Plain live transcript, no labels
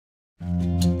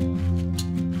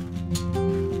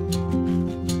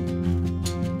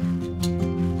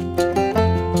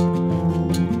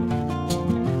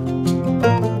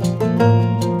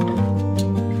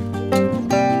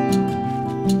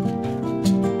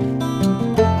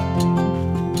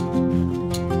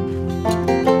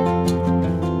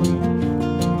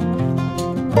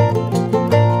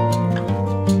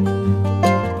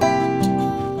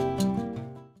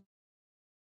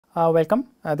Welcome.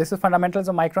 This is Fundamentals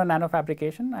of Micro and Nano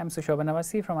Fabrication. I am Sushobhan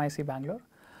Awasthi from IC Bangalore.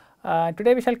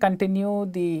 Today we shall continue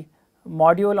the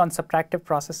module on subtractive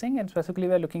processing, and specifically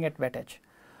we are looking at wet etch.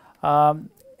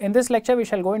 In this lecture we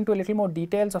shall go into a little more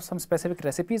details of some specific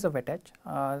recipes of wet etch,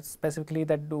 specifically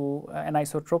that do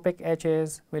anisotropic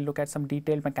etches. We will look at some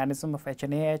detailed mechanism of H&A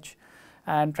etch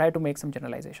and try to make some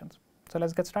generalizations. So let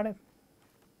us get started.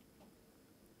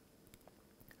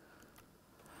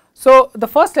 So the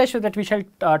first etch that we shall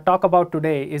talk about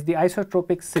today is the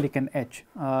isotropic silicon etch.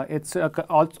 It's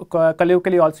also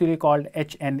colloquially also called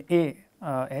H&A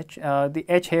etch. The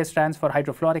H here stands for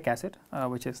hydrofluoric acid,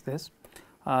 which is this.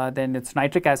 Then it's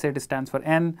nitric acid, it stands for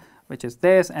N, which is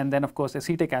this, and then of course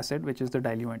acetic acid, which is the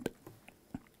diluent.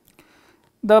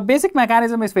 The basic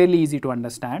mechanism is fairly easy to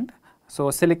understand. So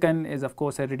silicon is of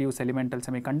course a reduced elemental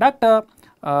semiconductor.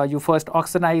 You first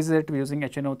oxidize it using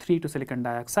HNO3 to silicon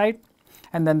dioxide,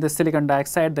 and then the silicon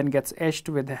dioxide then gets etched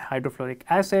with hydrofluoric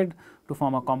acid to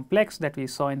form a complex that we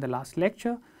saw in the last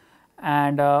lecture.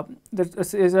 And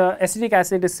acetic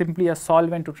acid is simply a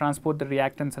solvent to transport the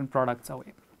reactants and products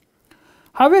away.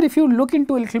 However, if you look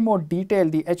into a little more detail,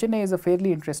 the H&A is a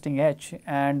fairly interesting etch,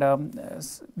 and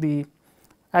the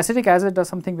acetic acid does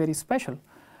something very special.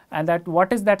 And that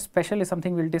what is that special is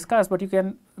something we will discuss, but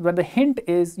the hint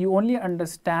is you only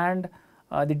understand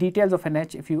the details of an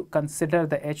etch if you consider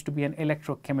the etch to be an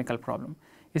electrochemical problem.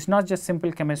 It's not just simple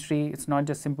chemistry, it's not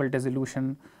just simple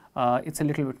dissolution, it's a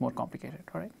little bit more complicated,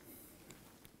 all right.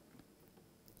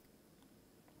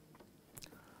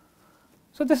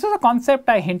 So this is a concept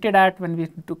I hinted at when we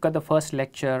took the first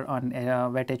lecture on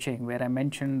wet etching, where I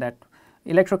mentioned that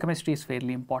electrochemistry is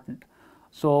fairly important.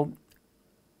 So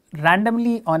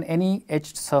randomly on any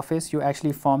etched surface, you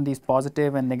actually form these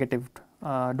positive and negative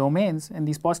domains, and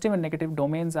these positive and negative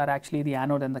domains are actually the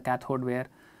anode and the cathode where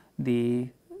the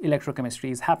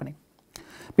electrochemistry is happening.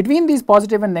 Between these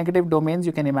positive and negative domains,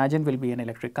 you can imagine will be an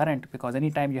electric current, because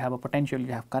anytime you have a potential,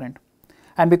 you have current.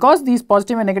 And because these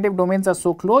positive and negative domains are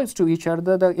so close to each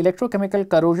other, the electrochemical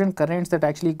corrosion currents that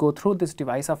actually go through this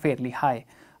device are fairly high.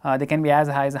 They can be as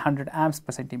high as 100 amps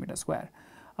per centimeter square.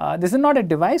 This is not a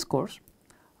device course,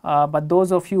 but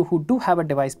those of you who do have a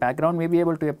device background may be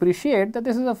able to appreciate that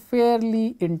this is a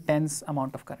fairly intense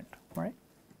amount of current, right?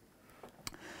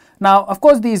 Now, of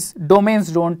course, these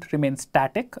domains don't remain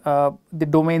static. The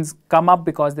domains come up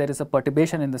because there is a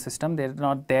perturbation in the system. They are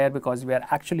not there because we are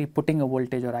actually putting a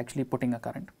voltage or actually putting a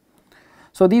current.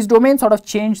 So these domains sort of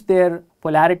change their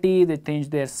polarity, they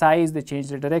change their size, they change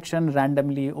their direction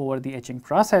randomly over the etching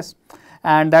process,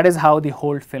 and that is how the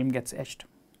whole film gets etched.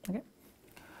 Okay.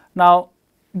 Now,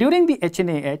 during the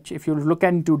H&A etch, if you look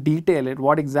into detail at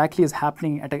what exactly is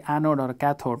happening at an anode or a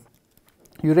cathode,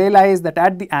 you realize that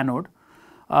at the anode,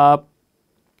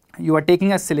 you are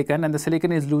taking a silicon, and the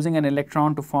silicon is losing an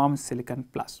electron to form silicon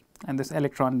plus, and this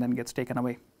electron then gets taken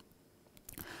away.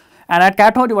 And at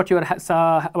cathode,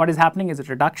 what is happening is a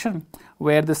reduction,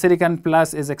 where the silicon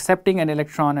plus is accepting an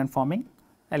electron and forming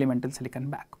elemental silicon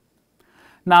back.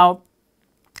 Now,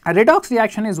 a redox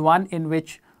reaction is one in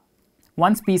which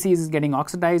one species is getting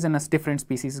oxidized and a different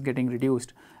species is getting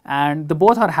reduced, and the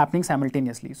both are happening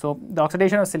simultaneously. So the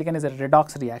oxidation of silicon is a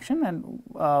redox reaction, and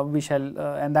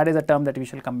and that is a term that we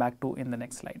shall come back to in the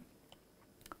next slide.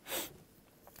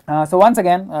 So once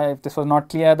again, if this was not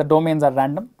clear, the domains are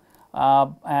random,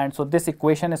 and so this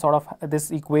equation is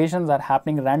these equations are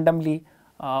happening randomly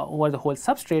over the whole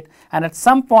substrate, and at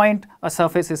some point a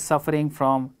surface is suffering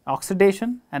from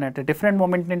oxidation, and at a different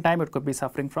moment in time it could be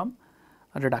suffering from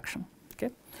a reduction.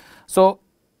 Okay. So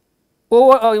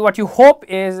what you hope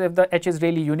is, if the etch is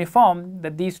really uniform,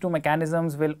 that these two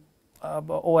mechanisms will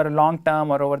over a long term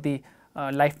or over the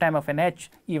lifetime of an etch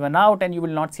even out, and you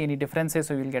will not see any differences,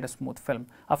 so you will get a smooth film.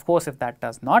 Of course, if that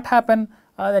does not happen,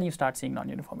 then you start seeing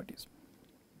non-uniformities.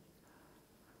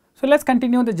 So let's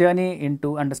continue the journey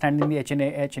into understanding the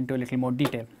H&A etch into a little more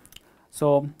detail.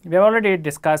 So we have already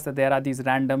discussed that there are these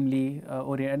randomly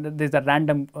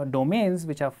random domains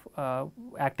which are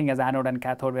acting as anode and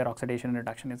cathode, where oxidation and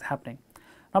reduction is happening.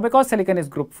 Now, because silicon is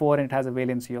group 4 and it has a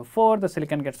valency of 4, the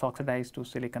silicon gets oxidized to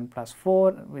silicon plus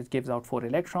 4, which gives out 4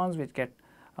 electrons, which get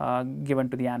given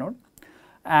to the anode.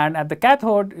 And at the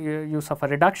cathode, you suffer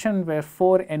reduction, where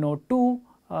 4 NO2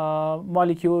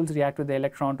 molecules react with the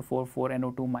electron to 4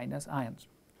 NO2 minus ions.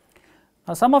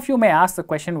 Now, some of you may ask the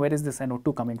question, where is this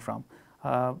NO2 coming from?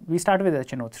 We started with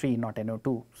HNO3, not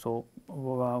NO2. So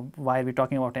why are we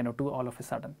talking about NO2 all of a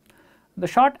sudden? The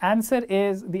short answer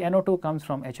is the NO2 comes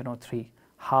from HNO3.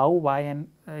 How, why, and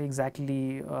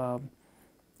exactly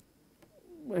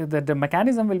the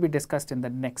mechanism will be discussed in the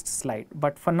next slide.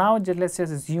 But for now, let's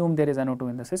just assume there is NO2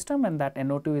 in the system and that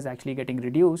NO2 is actually getting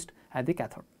reduced at the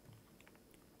cathode.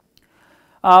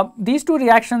 These two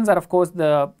reactions are of course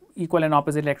the equal and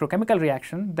opposite electrochemical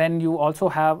reaction. Then you also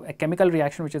have a chemical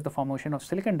reaction which is the formation of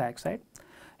silicon dioxide.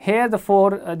 Here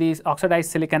these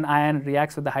oxidized silicon ion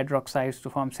reacts with the hydroxides to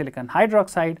form silicon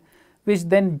hydroxide, which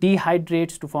then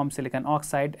dehydrates to form silicon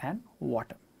oxide and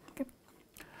water. Okay.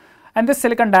 And this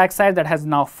silicon dioxide that has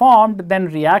now formed then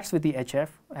reacts with the HF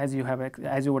as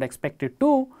you would expect it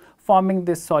to, forming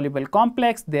this soluble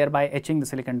complex, thereby etching the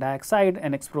silicon dioxide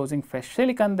and exposing fresh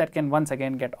silicon that can once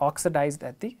again get oxidized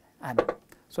at the anode.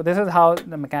 So this is how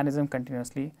the mechanism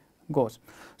continuously goes.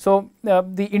 So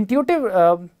the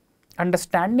intuitive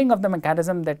understanding of the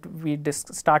mechanism that we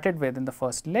started with in the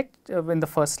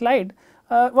first slide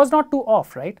was not too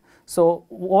off, right? So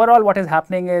overall what is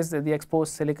happening is that the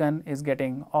exposed silicon is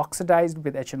getting oxidized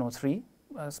with HNO3,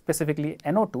 specifically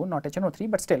NO2, not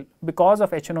HNO3, but still because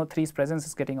of HNO3's presence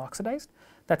is getting oxidized.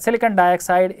 That silicon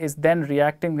dioxide is then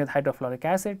reacting with hydrofluoric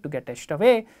acid to get etched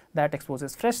away. That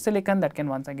exposes fresh silicon that can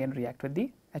once again react with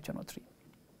the HNO3.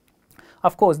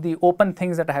 Of course, the open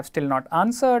things that I have still not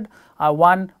answered are: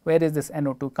 one, where is this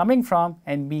NO2 coming from,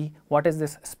 and B, what is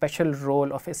this special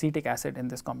role of acetic acid in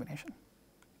this combination.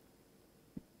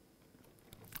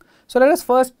 So let us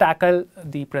first tackle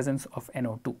the presence of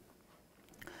NO2.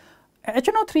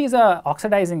 HNO3 is an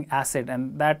oxidizing acid,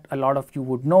 and that a lot of you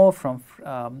would know from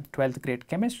 12th grade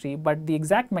chemistry, but the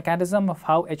exact mechanism of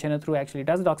how HNO3 actually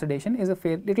does the oxidation is a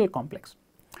little complex.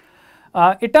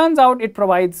 It turns out it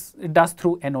does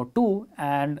through NO2,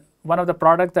 and one of the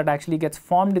products that actually gets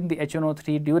formed in the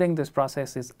HNO3 during this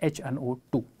process is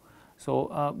HNO2.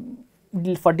 So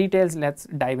for details, let's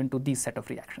dive into these set of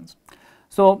reactions.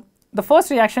 So the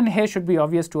first reaction here should be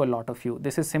obvious to a lot of you.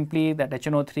 This is simply that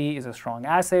HNO3 is a strong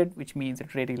acid, which means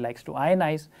it really likes to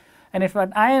ionize. And if it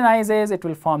ionizes, it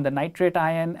will form the nitrate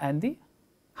ion and the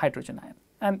hydrogen ion.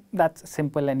 And that's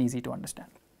simple and easy to understand.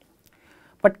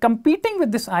 But competing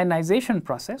with this ionization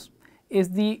process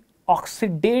is the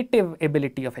oxidative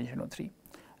ability of HNO3.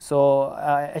 So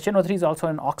HNO3 is also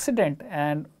an oxidant,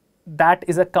 and that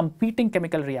is a competing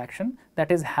chemical reaction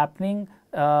that is happening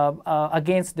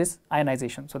against this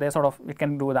ionization. So it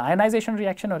can do the ionization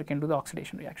reaction or it can do the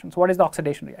oxidation reaction. So what is the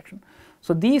oxidation reaction?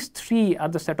 So these three are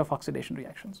the set of oxidation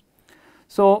reactions.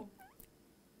 So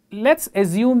let's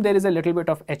assume there is a little bit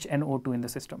of HNO2 in the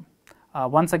system.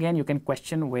 Once again, you can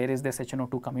question where is this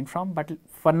HNO2 coming from, but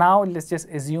for now let's just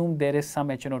assume there is some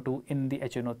HNO2 in the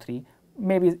HNO3.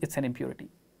 Maybe it's an impurity,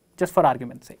 just for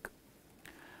argument's sake.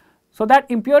 So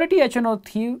that impurity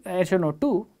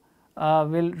HNO2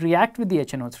 will react with the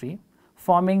HNO3,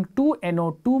 forming two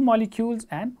NO2 molecules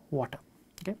and water.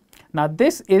 Okay. Now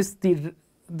this is the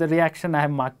reaction I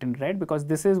have marked in red, because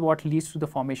this is what leads to the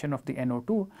formation of the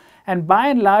NO2, and by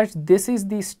and large this is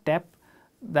the step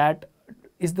that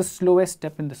is the slowest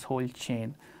step in this whole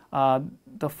chain.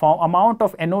 The amount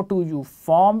of NO2 you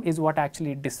form is what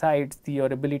actually decides your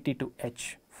ability to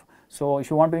etch. So if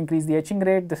you want to increase the etching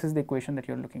rate, this is the equation that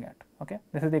you're looking at. Okay,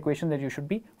 this is the equation that you should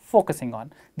be focusing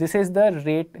on. This is the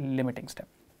rate limiting step.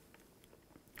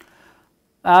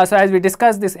 So as we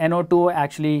discussed, this NO2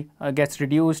 actually gets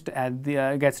reduced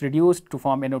to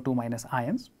form NO2 minus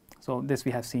ions. So this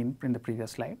we have seen in the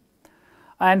previous slide.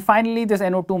 And finally, this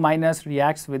NO2 minus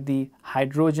reacts with the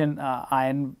hydrogen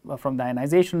ion from the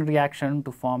ionization reaction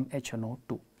to form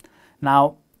HNO2.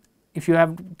 Now, if you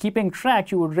have keeping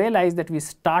track, you would realize that we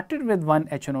started with one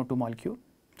HNO2 molecule,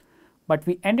 but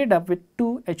we ended up with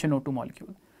two HNO2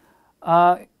 molecules.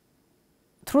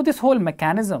 Through this whole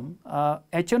mechanism,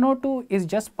 HNO2 is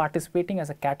just participating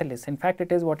as a catalyst. In fact,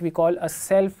 it is what we call a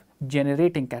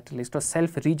self-generating catalyst or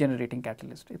self-regenerating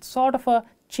catalyst. It's sort of a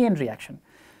chain reaction.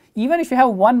 Even if you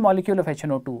have one molecule of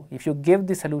HNO2, if you give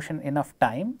the solution enough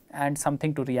time and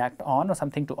something to react on or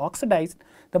something to oxidize,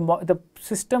 the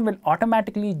system will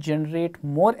automatically generate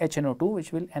more HNO2,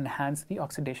 which will enhance the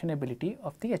oxidation ability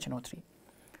of the HNO3.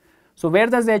 So where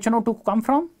does the HNO2 come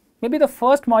from? Maybe the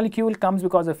first molecule comes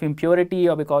because of impurity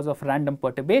or because of random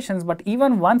perturbations, but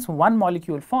even once one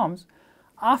molecule forms,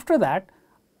 after that,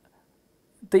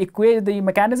 the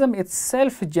mechanism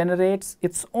itself generates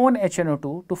its own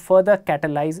HNO2 to further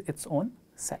catalyze its own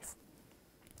self.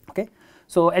 Okay.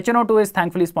 So HNO2 is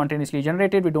thankfully spontaneously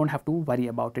generated. We don't have to worry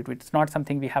about it. It's not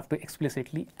something we have to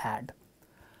explicitly add.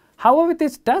 However,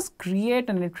 this does create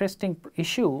an interesting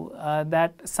issue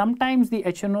that sometimes the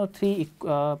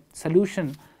HNO3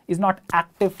 solution is not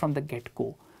active from the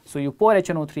get-go. So you pour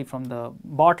HNO3 from the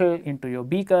bottle into your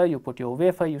beaker, you put your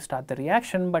wafer, you start the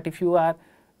reaction, but if you are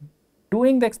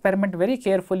doing the experiment very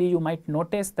carefully, you might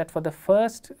notice that for the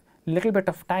first little bit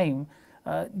of time,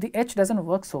 the etch doesn't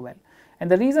work so well. And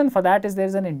the reason for that is there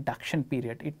is an induction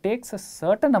period. It takes a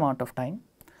certain amount of time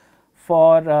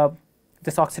for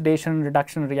this oxidation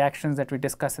reduction reactions that we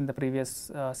discussed in the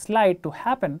previous slide to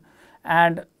happen,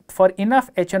 and for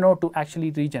enough HNO to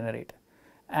actually regenerate.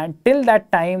 And till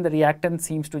that time, the reactant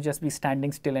seems to just be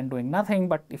standing still and doing nothing,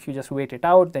 but if you just wait it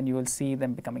out, then you will see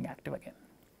them becoming active again.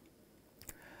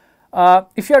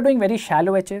 If you are doing very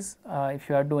shallow etches, if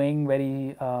you are doing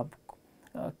very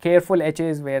careful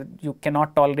etches where you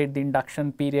cannot tolerate the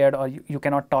induction period, or you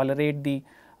cannot tolerate the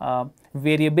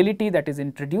variability that is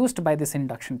introduced by this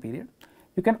induction period,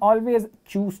 you can always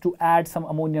choose to add some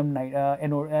ammonium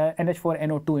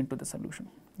NH4NO2 into the solution.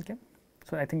 Okay,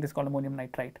 so I think this is called ammonium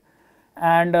nitrite,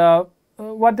 and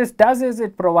what this does is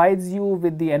it provides you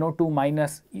with the NO2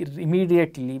 minus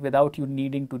immediately without you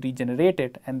needing to regenerate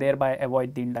it, and thereby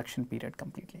avoid the induction period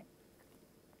completely.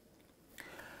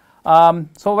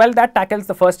 So, well, that tackles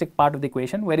the first part of the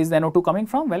equation. Where is the NO2 coming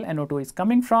from? Well, NO2 is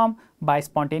coming from by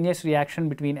spontaneous reaction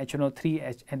between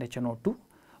HNO3 and HNO2.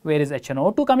 Where is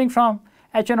HNO2 coming from?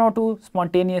 HNO2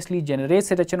 spontaneously generates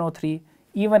HNO3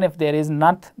 even if there is there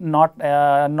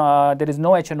is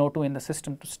no HNO2 in the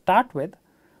system to start with.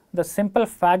 The simple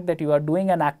fact that you are doing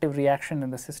an active reaction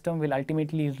in the system will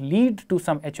ultimately lead to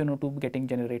some HNO2 getting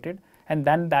generated, and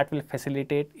then that will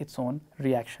facilitate its own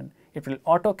reaction. It will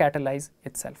auto-catalyze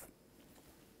itself.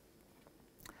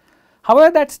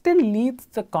 However, that still leaves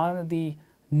the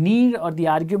need or the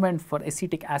argument for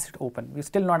acetic acid open. We've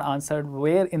still not answered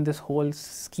where in this whole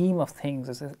scheme of things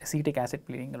is acetic acid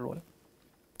playing a role.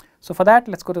 So, for that,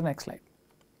 let's go to the next slide.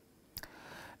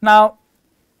 Now,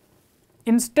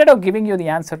 instead of giving you the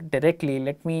answer directly,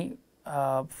 let me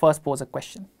first pose a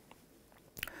question.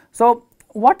 So,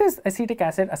 what is acetic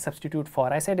acid a substitute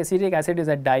for? I said acetic acid is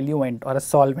a diluent or a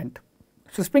solvent.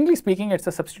 So, strictly speaking, it's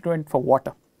a substituent for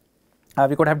water.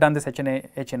 We could have done this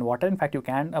HNH in water. In fact, you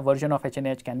can, a version of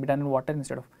HNH can be done in water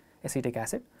instead of acetic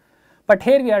acid. But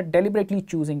here we are deliberately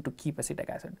choosing to keep acetic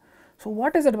acid. So,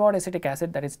 what is it about acetic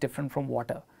acid that is different from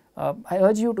water? I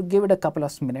urge you to give it a couple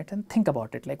of minutes and think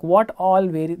about it. Like, what all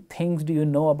things do you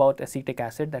know about acetic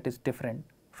acid that is different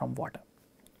from water?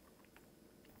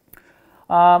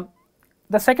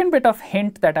 The second bit of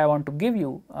hint that I want to give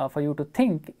you for you to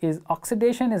think is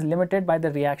oxidation is limited by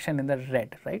the reaction in the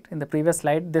red, right? In the previous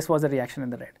slide, this was the reaction in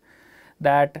the red.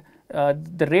 That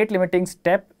the rate limiting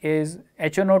step is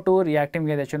HNO2 reacting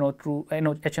with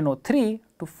HNO3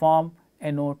 to form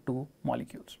NO2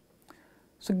 molecules.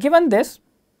 So, given this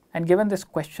and given this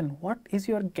question, what is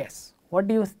your guess? What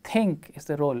do you think is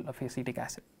the role of acetic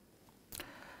acid?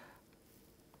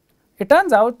 It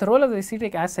turns out the role of the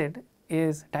acetic acid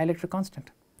is dielectric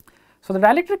constant. So, the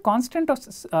dielectric constant of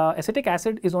acetic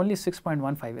acid is only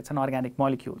 6.15, it is an organic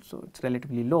molecule, so it is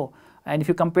relatively low. And if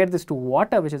you compare this to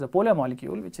water, which is a polar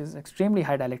molecule, which is extremely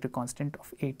high dielectric constant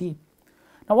of 80.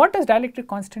 Now, what does dielectric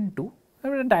constant do?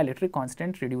 Well, dielectric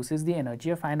constant reduces the energy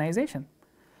of ionization.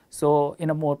 So, in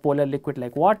a more polar liquid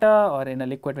like water, or in a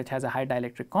liquid which has a high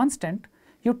dielectric constant,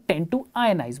 you tend to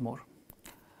ionize more.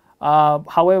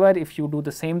 However, if you do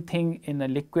the same thing in a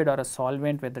liquid or a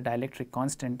solvent where the dielectric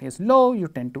constant is low, you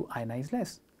tend to ionize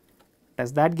less.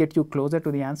 Does that get you closer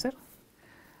to the answer?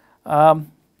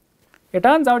 It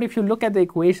turns out if you look at the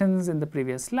equations in the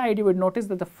previous slide, you would notice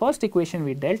that the first equation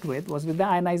we dealt with was with the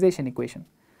ionization equation.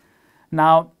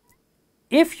 Now,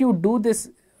 if you do this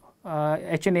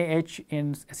HNaH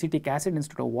in acetic acid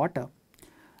instead of water,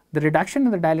 the reduction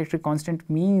in the dielectric constant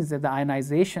means that the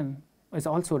ionization is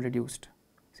also reduced.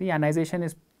 See, ionization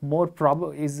is more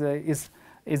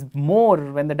more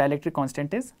when the dielectric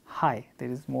constant is high. There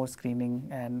is more screening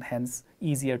and hence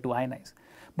easier to ionize.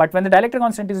 But when the dielectric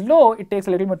constant is low, it takes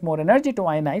a little bit more energy to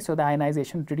ionize, so the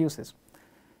ionization reduces.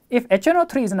 If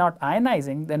HNO3 is not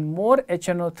ionizing, then more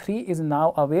HNO3 is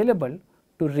now available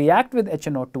to react with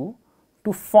HNO2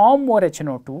 to form more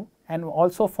HNO2 and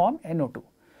also form NO2.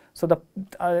 So,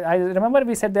 I remember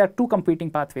we said there are two competing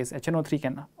pathways. HNO3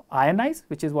 can ionize,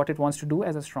 which is what it wants to do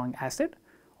as a strong acid,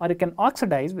 or it can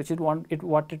oxidize, which is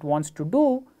what it wants to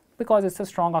do because it's a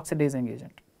strong oxidizing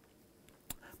agent.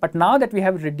 But now that we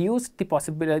have reduced the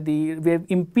possibility, we have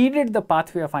impeded the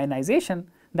pathway of ionization,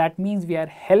 that means we are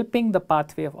helping the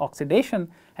pathway of oxidation,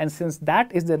 and since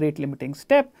that is the rate limiting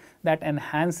step, that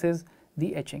enhances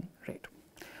the etching rate.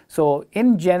 So,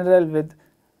 in general, with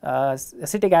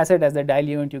acetic acid as the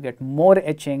diluent, you get more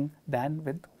etching than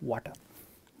with water.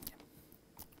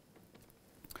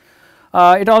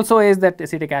 It also is that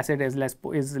acetic acid is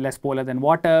less polar than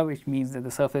water, which means that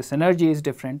the surface energy is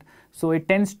different. So, it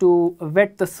tends to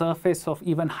wet the surface of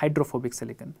even hydrophobic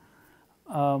silicon.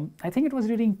 I think it was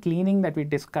during cleaning that we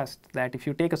discussed that if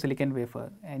you take a silicon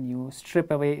wafer and you strip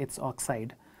away its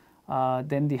oxide,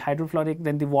 then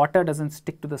the water doesn't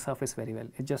stick to the surface very well,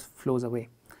 it just flows away.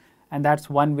 And that's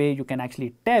one way you can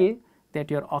actually tell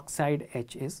that your oxide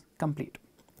etch is complete.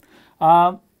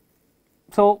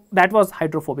 So that was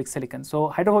hydrophobic silicon. So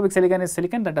hydrophobic silicon is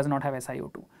silicon that does not have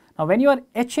SiO2. Now when you are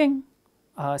etching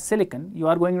silicon, you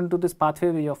are going into this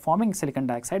pathway where you are forming silicon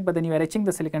dioxide, but then you are etching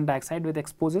the silicon dioxide with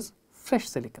exposes fresh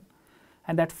silicon,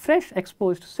 and that fresh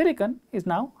exposed silicon is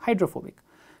now hydrophobic.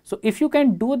 So if you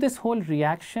can do this whole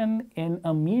reaction in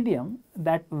a medium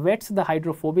that wets the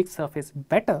hydrophobic surface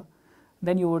better,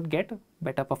 then you would get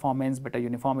better performance, better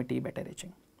uniformity, better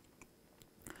etching.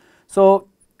 So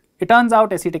it turns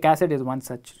out acetic acid is one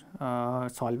such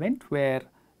solvent where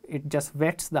it just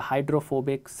wets the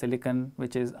hydrophobic silicon,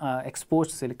 which is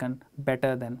exposed silicon,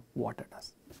 better than water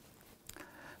does.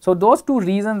 So those two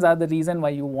reasons are the reason why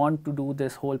you want to do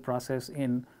this whole process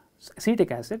in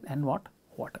acetic acid and what?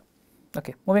 Water.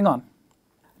 Okay, moving on.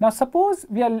 Now suppose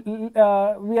we are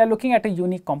looking at a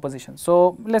unique composition.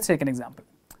 So let's take an example.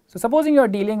 So supposing you are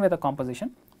dealing with a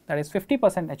composition that is 50%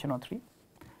 HNO3,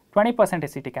 20%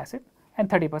 acetic acid, and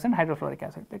 30% hydrofluoric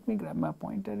acid. Let me grab my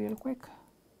pointer real quick.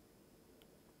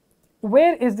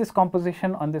 Where is this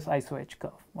composition on this iso-etch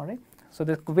curve? All right. So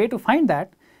the way to find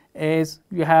that is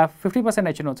you have 50%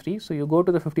 HNO3. So you go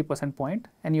to the 50% point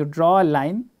and you draw a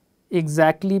line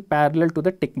exactly parallel to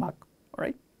the tick mark. All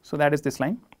right. So that is this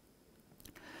line.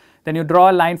 Then you draw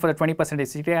a line for the 20%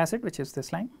 acetic acid, which is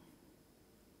this line.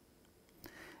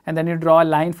 And then you draw a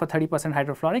line for 30%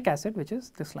 hydrofluoric acid, which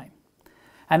is this line.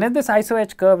 And if this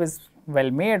iso-etch curve is well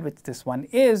made, which this one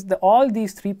is, all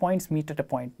these 3 points meet at a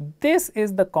point. This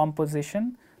is the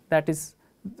composition that is,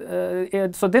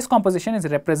 so this composition is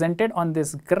represented on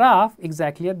this graph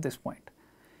exactly at this point.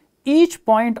 Each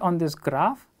point on this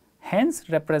graph hence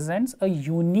represents a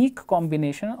unique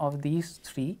combination of these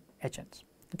 3 etchants.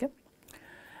 Okay?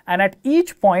 And at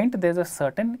each point there is a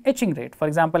certain etching rate. For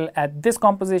example, at this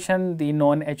composition the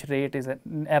known etch rate is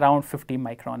around 50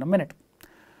 micron a minute.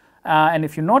 And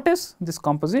if you notice, this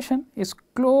composition is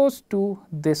close to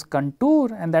this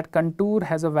contour, and that contour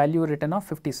has a value written of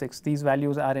 56. These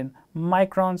values are in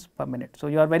microns per minute. So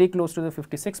you are very close to the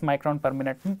 56 micron per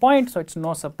minute point, so it's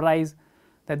no surprise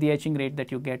that the etching rate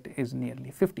that you get is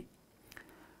nearly 50.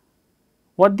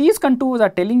 What these contours are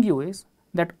telling you is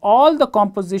that all the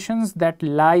compositions that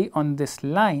lie on this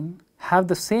line have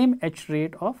the same etch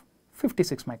rate of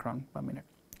 56 micron per minute.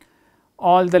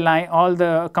 All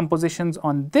the compositions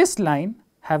on this line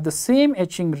have the same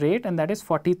etching rate, and that is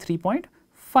 43.5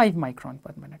 micron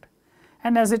per minute.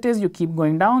 And as it is, you keep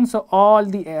going down. So all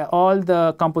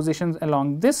the compositions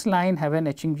along this line have an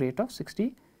etching rate of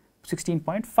 16.5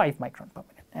 micron per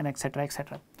minute, and etc.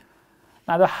 etc.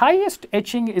 Now the highest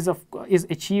etching is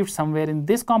achieved somewhere in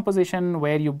this composition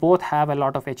where you both have a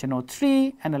lot of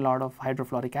HNO3 and a lot of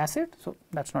hydrofluoric acid. So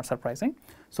that's not surprising.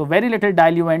 So very little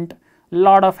diluent,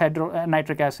 lot of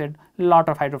nitric acid, lot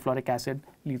of hydrofluoric acid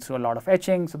leads to a lot of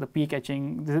etching. So the peak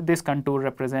etching, this contour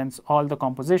represents all the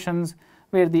compositions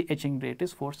where the etching rate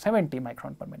is 470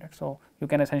 micron per minute. So you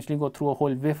can essentially go through a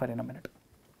whole wafer in a minute.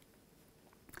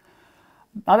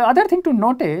 Now the other thing to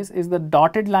notice is the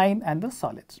dotted line and the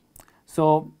solids.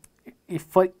 So if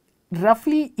for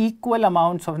roughly equal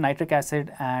amounts of nitric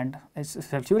acid and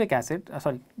sulfuric acid,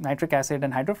 nitric acid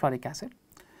and hydrofluoric acid,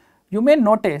 you may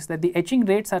notice that the etching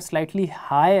rates are slightly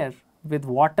higher with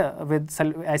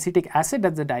acetic acid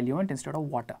as the diluent instead of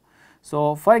water.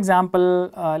 So for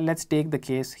example, let's take the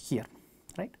case here,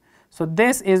 right? So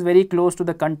this is very close to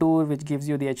the contour which gives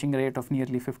you the etching rate of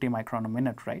nearly 50 micron a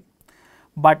minute, right?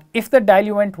 But if the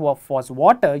diluent was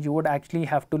water, you would actually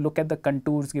have to look at the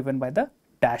contours given by the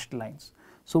dashed lines.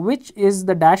 So which is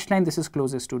the dashed line this is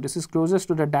closest to? This is closest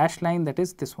to the dashed line, that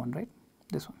is this one, right?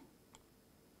 This one.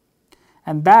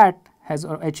 And that has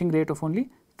an etching rate of only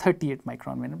 38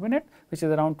 micron per minute, which is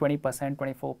around 20%,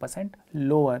 24%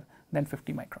 lower than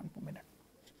 50 micron per minute.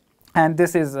 And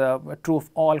this is true of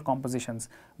all compositions.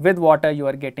 With water, you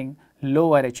are getting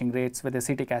lower etching rates. With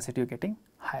acetic acid, you are getting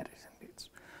higher etching rates.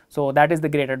 So that is the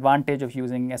great advantage of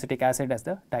using acetic acid as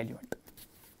the diluent.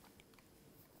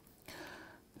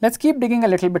 Let's keep digging a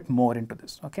little bit more into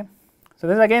this. Okay. So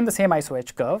this is again the same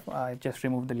iso-etch curve. I just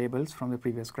removed the labels from the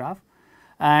previous graph.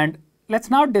 And let's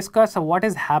now discuss what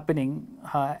is happening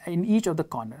in each of the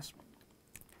corners.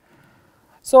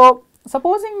 So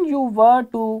supposing you were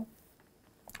to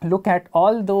look at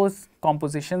all those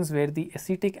compositions where the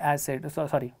acetic acid,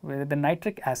 where the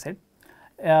nitric acid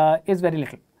is very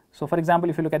little. So for example,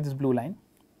 if you look at this blue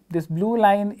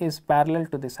line is parallel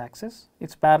to this axis.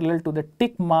 It's parallel to the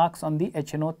tick marks on the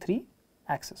HNO3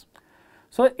 axis.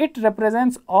 So it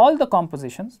represents all the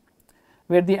compositions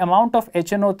where the amount of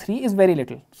HNO3 is very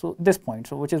little. So this point,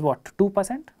 so which is what,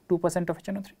 2%, 2% of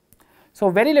HNO3. So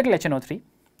very little HNO3.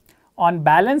 On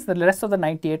balance, the rest of the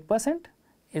 98%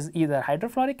 is either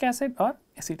hydrofluoric acid or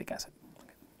acetic acid.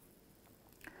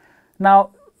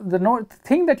 Now, the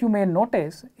thing that you may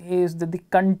notice is that the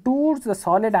contours, the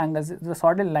solid angles, the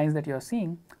solid lines that you are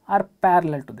seeing are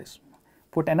parallel to this.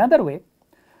 Put another way,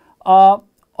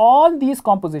 all these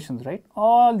compositions, right,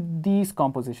 all these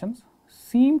compositions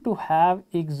seem to have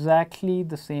exactly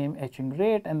the same etching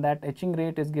rate, and that etching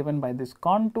rate is given by this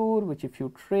contour, which if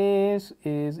you trace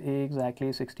is exactly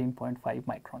 16.5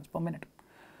 microns per minute.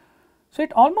 So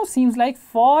it almost seems like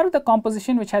for the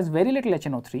composition which has very little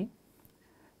HNO3,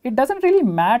 it doesn't really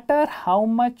matter how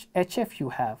much HF you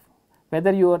have,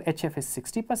 whether your HF is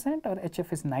 60% or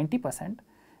HF is 90%,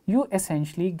 you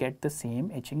essentially get the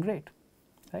same etching rate,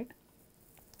 right.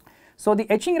 So the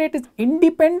etching rate is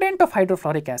independent of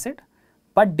hydrofluoric acid,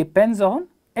 but depends on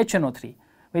HNO3,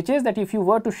 which is that if you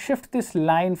were to shift this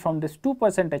line from this 2%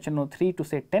 HNO3 to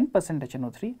say 10%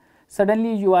 HNO3,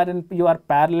 suddenly you are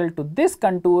parallel to this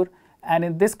contour, and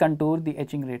in this contour the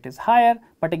etching rate is higher,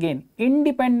 but again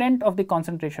independent of the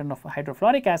concentration of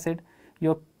hydrofluoric acid,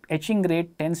 your etching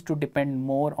rate tends to depend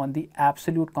more on the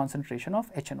absolute concentration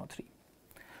of HNO3.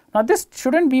 Now this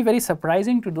shouldn't be very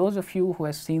surprising to those of you who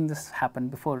have seen this happen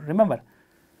before. Remember,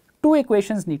 two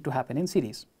equations need to happen in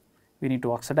series. We need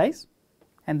to oxidize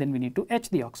and then we need to etch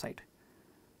the oxide.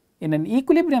 In an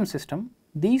equilibrium system,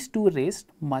 these two rates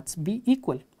must be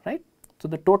equal, right. So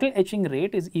the total etching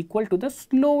rate is equal to the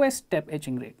slowest step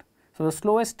etching rate. So the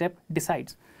slowest step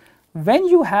decides. When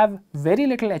you have very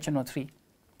little HNO3,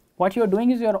 what you are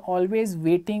doing is you are always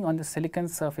waiting on the silicon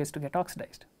surface to get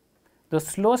oxidized. The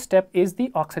slow step is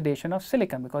the oxidation of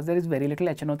silicon, because there is very little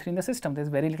HNO3 in the system, there is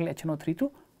very little HNO3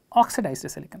 to oxidize the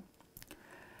silicon.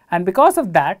 And because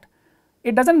of that,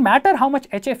 it doesn't matter how much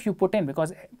HF you put in,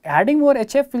 because adding more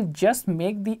HF will just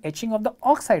make the etching of the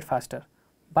oxide faster.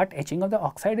 But etching of the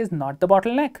oxide is not the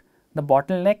bottleneck. The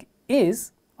bottleneck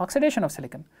is oxidation of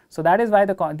silicon. So that is why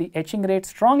the etching rate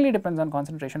strongly depends on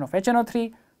concentration of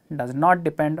HNO3, does not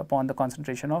depend upon the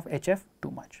concentration of HF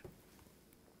too much.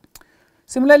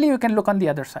 Similarly, you can look on the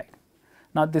other side.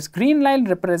 Now this green line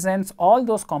represents all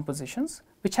those compositions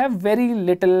which have very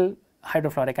little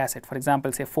hydrofluoric acid, for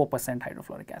example say 4%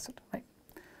 hydrofluoric acid, right.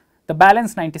 The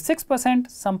balance 96%,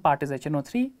 some part is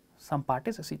HNO3, some part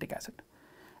is acetic acid.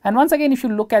 And once again, if you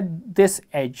look at this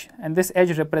edge, and this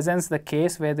edge represents the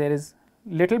case where there is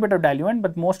little bit of diluent,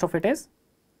 but most of it is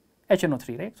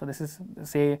HNO3, right. So this is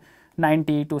say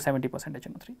 90 to 70%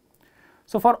 HNO3.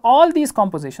 So for all these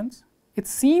compositions, it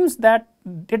seems that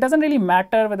it doesn't really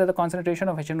matter whether the concentration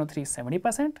of HNO3 is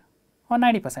 70% or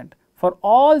 90%. For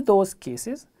all those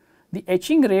cases, the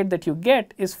etching rate that you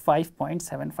get is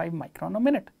 5.75 micron a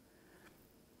minute.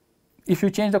 If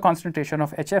you change the concentration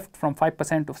of HF from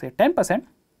 5% to say 10%,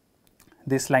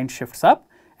 this line shifts up,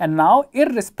 and now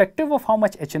irrespective of how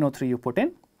much HNO3 you put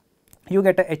in, you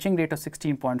get an etching rate of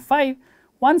 16.5.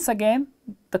 Once again,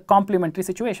 the complementary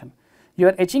situation.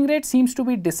 Your etching rate seems to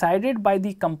be decided by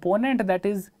the component that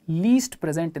is least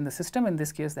present in the system, in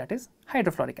this case that is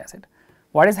hydrofluoric acid.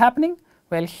 What is happening?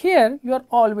 Well, here you are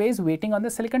always waiting on the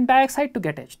silicon dioxide to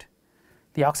get etched.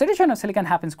 The oxidation of silicon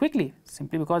happens quickly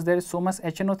simply because there is so much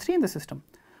HNO3 in the system.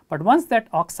 But once that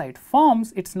oxide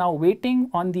forms, it is now waiting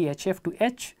on the HF to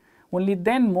etch. Only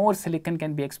then more silicon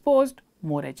can be exposed,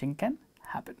 more etching can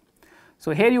happen.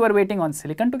 So here you are waiting on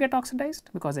silicon to get oxidized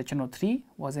because HNO3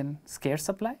 was in scarce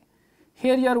supply.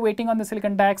 Here you are waiting on the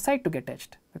silicon dioxide to get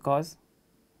etched because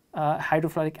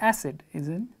hydrofluoric acid is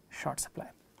in short supply.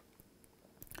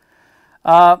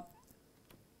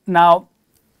 Now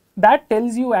that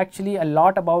tells you actually a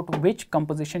lot about which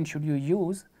composition should you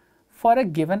use for a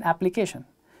given application.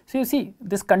 So you see,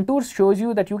 this contour shows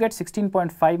you that you get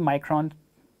 16.5 micron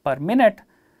per minute,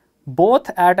 both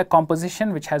at a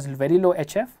composition which has very low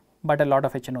HF but a lot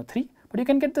of HNO3, but you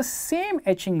can get the same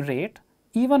etching rate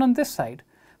even on this side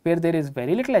where there is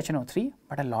very little HNO3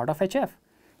 but a lot of HF.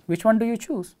 Which one do you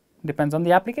choose? Depends on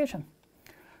the application.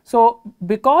 So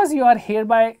because you are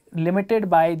hereby limited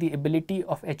by the ability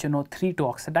of HNO3 to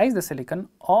oxidize the silicon,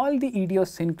 all the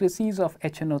idiosyncrasies of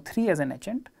HNO3 as an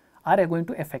etchant are going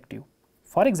to affect you.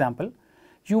 For example,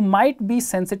 you might be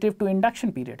sensitive to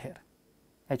induction period here.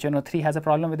 HNO3 has a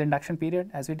problem with induction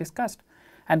period as we discussed,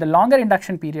 and the longer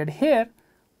induction period here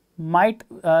might,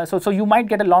 so you might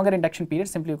get a longer induction period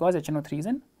simply because HNO3 is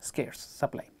in scarce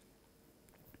supply.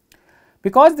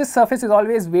 Because this surface is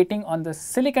always waiting on the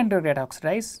silicon to get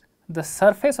oxidized, the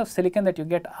surface of silicon that you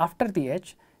get after the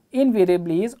etch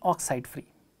invariably is oxide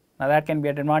free. Now, that can be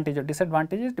an advantage or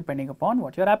disadvantages depending upon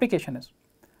what your application is.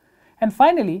 And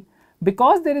finally,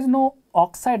 because there is no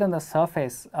oxide on the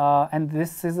surface and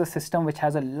this is a system which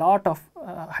has a lot of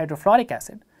hydrofluoric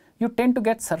acid, you tend to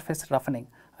get surface roughening.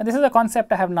 And this is a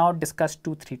concept I have now discussed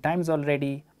 2-3 times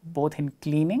already, both in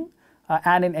cleaning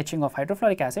and in etching of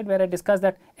hydrofluoric acid, where I discussed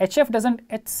that HF doesn't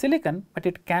etch silicon, but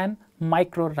it can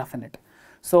micro roughen it.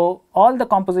 So, all the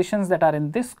compositions that are in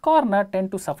this corner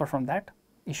tend to suffer from that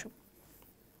issue.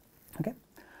 Okay.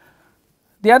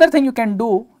 The other thing you can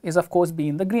do is, of course, be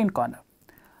in the green corner.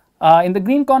 In the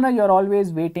green corner, you are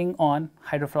always waiting on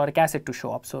hydrofluoric acid to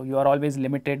show up. So, you are always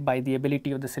limited by the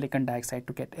ability of the silicon dioxide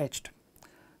to get etched.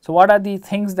 So, what are the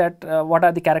things that, what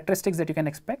are the characteristics that you can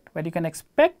expect? Well, you can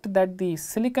expect that the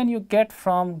silicon you get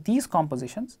from these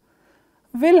compositions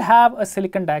will have a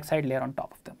silicon dioxide layer on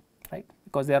top of them, right?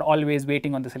 Because they are always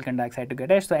waiting on the silicon dioxide to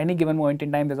get etched. So, any given moment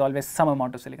in time, there is always some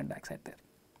amount of silicon dioxide there.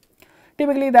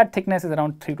 Typically, that thickness is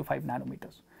around 3 to 5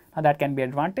 nanometers. Now, that can be an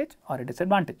advantage or a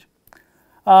disadvantage.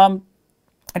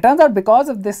 It turns out because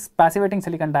of this passivating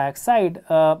silicon dioxide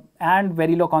and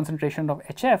very low concentration of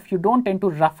HF, you do not tend to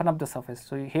roughen up the surface.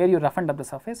 So, here you roughened up the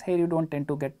surface, here you do not tend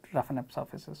to get roughen up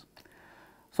surfaces.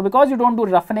 So, because you do not do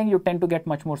roughening, you tend to get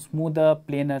much more smoother,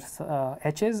 planar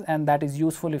etches, and that is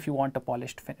useful if you want a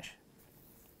polished finish.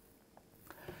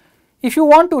 If you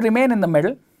want to remain in the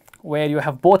middle, where you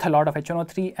have both a lot of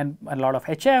HNO3 and a lot of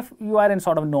HF, you are in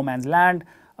sort of no man's land.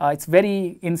 It is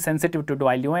very insensitive to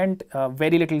diluent,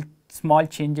 very little small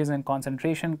changes in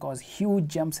concentration cause huge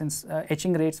jumps in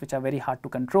etching rates which are very hard to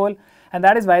control, and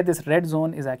that is why this red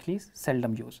zone is actually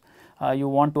seldom used. You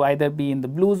want to either be in the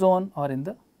blue zone or in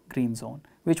the green zone.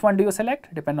 Which one do you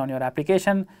select? Depend on your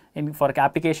application. For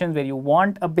applications where you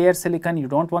want a bare silicon, you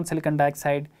do not want silicon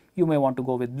dioxide, you may want to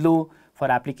go with blue. For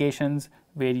applications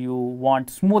where you want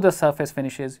smoother surface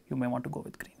finishes, you may want to go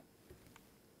with green.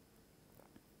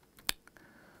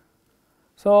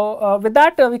 So, with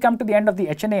that we come to the end of the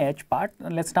HNA etch part.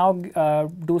 Let us now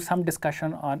do some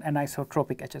discussion on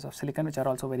anisotropic etches of silicon, which are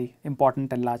also very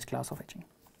important and large class of etching.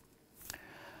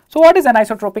 So, what is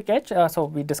anisotropic etch? So,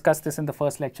 we discussed this in the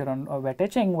first lecture on wet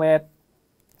etching, where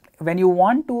when you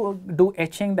want to do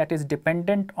etching that is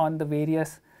dependent on the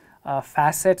various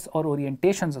facets or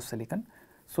orientations of silicon,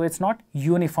 so it is not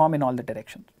uniform in all the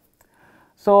directions.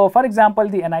 So, for example,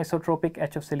 the anisotropic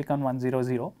etch of silicon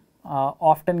 100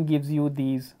 often gives you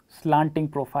these slanting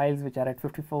profiles which are at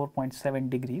 54.7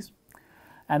 degrees,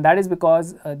 and that is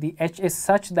because the etch is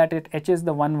such that it etches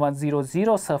the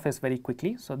 1100 surface very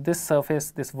quickly. So, this surface,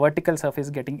 this vertical surface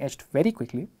is getting etched very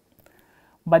quickly,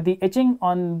 but the etching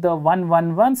on the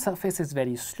 111 surface is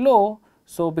very slow.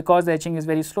 So, because the etching is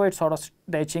very slow, it sort of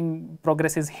the etching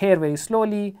progresses here very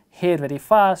slowly, here very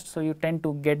fast. So, you tend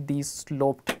to get these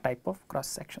sloped type of cross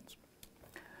sections.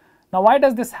 Now, why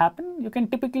does this happen? You can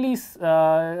typically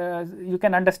you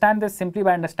can understand this simply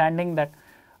by understanding that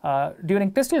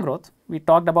during crystal growth, we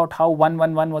talked about how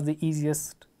 111 was the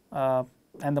easiest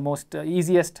and the most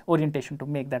easiest orientation to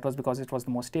make. That was because it was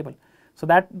the most stable. So,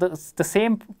 that the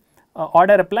same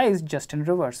order applies just in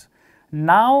reverse.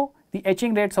 Now, the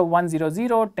etching rates of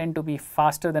 100 tend to be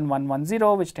faster than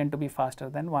 110, which tend to be faster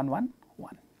than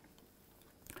 111.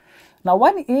 Now,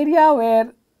 one area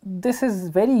where this is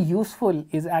very useful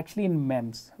is actually in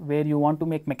MEMS, where you want to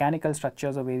make mechanical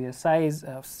structures of various size,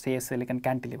 say silicon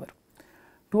cantilever.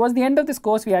 Towards the end of this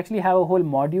course, we actually have a whole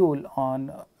module on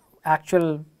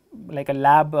actual like a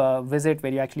lab visit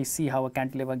where you actually see how a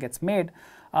cantilever gets made.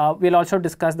 We will also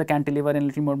discuss the cantilever in a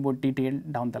little more detail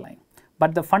down the line.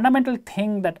 But the fundamental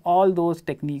thing that all those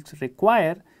techniques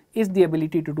require is the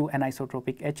ability to do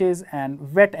anisotropic etches,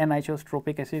 and wet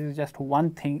anisotropic etches is just one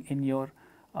thing in your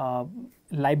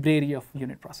library of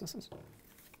unit processes.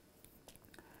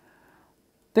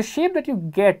 The shape that you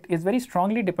get is very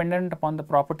strongly dependent upon the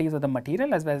properties of the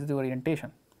material as well as the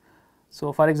orientation.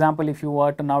 So, for example, if you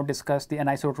were to now discuss the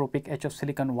anisotropic etch of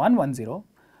silicon 110,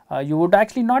 you would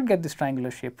actually not get this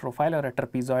triangular shape profile or a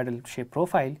trapezoidal shape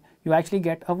profile, you actually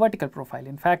get a vertical profile.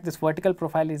 In fact, this vertical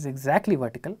profile is exactly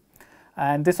vertical,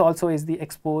 and this also is the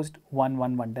exposed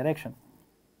 111 direction.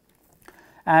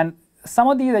 And some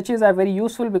of these etches are very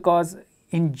useful because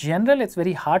in general it is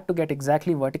very hard to get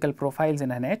exactly vertical profiles in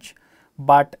an etch,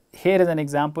 but here is an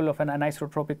example of an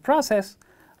anisotropic process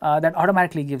that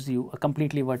automatically gives you a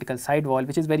completely vertical sidewall,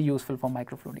 which is very useful for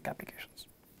microfluidic applications.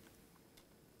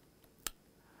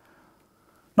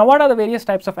 Now, what are the various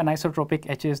types of anisotropic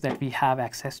etches that we have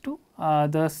access to?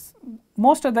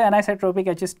 Most of the anisotropic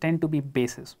etches tend to be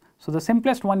bases. So, the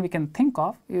simplest one we can think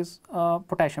of is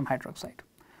potassium hydroxide.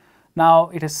 Now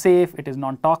it is safe, it is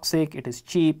non-toxic, it is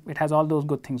cheap, it has all those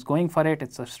good things going for it.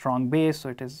 It's a strong base, so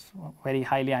it is very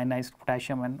highly ionized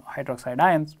potassium and hydroxide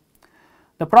ions.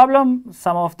 The problem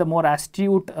some of the more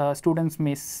astute students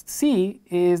may see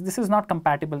is this is not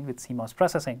compatible with CMOS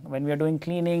processing. When we are doing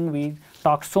cleaning, we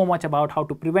talk so much about how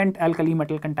to prevent alkali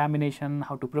metal contamination,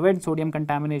 how to prevent sodium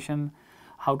contamination,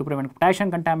 how to prevent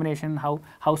potassium contamination,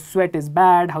 how sweat is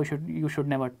bad, you should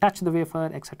never touch the wafer,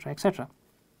 etc., etc.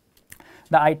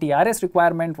 The ITRS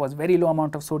requirement was very low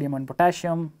amount of sodium and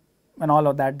potassium and all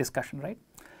of that discussion, right?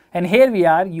 And here we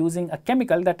are using a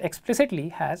chemical that explicitly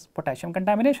has potassium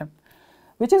contamination,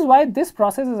 which is why this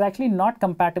process is actually not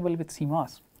compatible with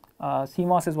CMOS.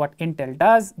 CMOS is what Intel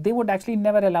does. They would actually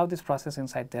never allow this process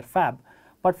inside their fab.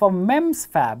 But for MEMS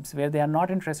fabs, where they are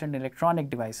not interested in electronic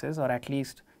devices, or at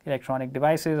least electronic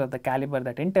devices of the caliber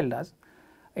that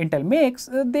Intel makes,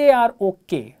 they are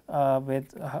okay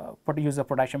with use of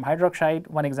potassium hydroxide.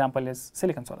 One example is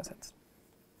silicon solar cells.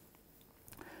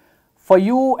 For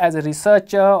you as a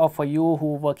researcher, or for you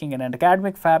who are working in an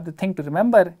academic fab, the thing to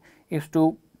remember is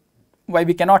why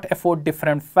we cannot afford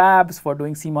different fabs for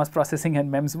doing CMOS processing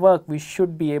and MEMS work. We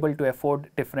should be able to afford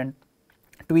different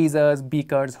tweezers,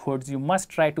 beakers, hoods. You must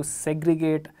try to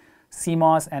segregate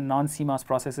CMOS and non-CMOS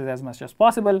processes as much as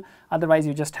possible. Otherwise,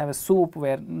 you just have a soup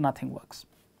where nothing works.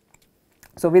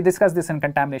 So we discussed this in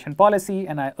contamination policy,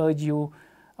 and I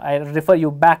refer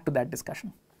you back to that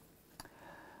discussion.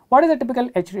 What is the typical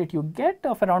etch rate you get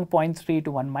of around 0.3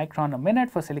 to 1 micron a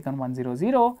minute for silicon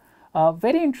 100?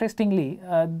 Very interestingly,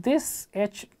 this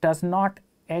etch does not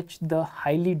etch the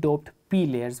highly doped P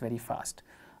layers very fast.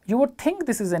 You would think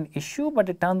this is an issue, but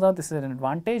it turns out this is an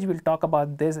advantage. We'll talk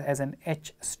about this as an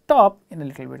etch-stop in a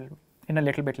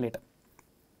little bit later.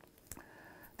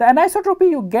 The anisotropy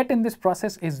you get in this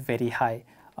process is very high.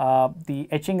 The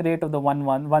etching rate of the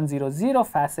 100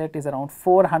 facet is around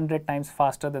 400 times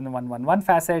faster than the 111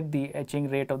 facet. The etching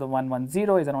rate of the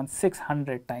 110 is around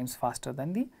 600 times faster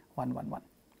than the 111.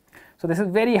 So this is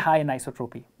very high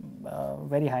anisotropy,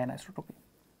 very high anisotropy.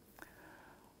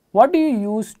 What do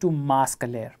you use to mask a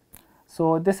layer?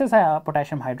 So this is a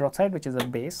potassium hydroxide, which is a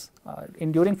base.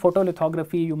 During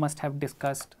photolithography, you must have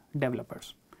discussed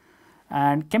developers.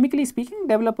 And chemically speaking,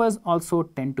 developers also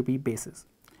tend to be bases,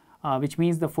 which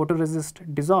means the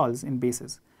photoresist dissolves in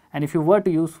bases. And if you were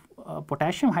to use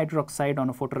potassium hydroxide on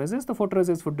a photoresist, the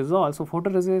photoresist would dissolve. So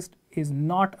photoresist is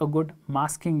not a good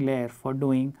masking layer for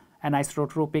doing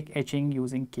anisotropic etching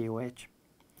using KOH.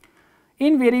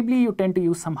 Invariably, you tend to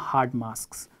use some hard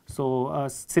masks. So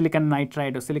silicon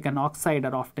nitride or silicon oxide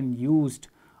are often used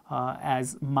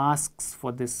as masks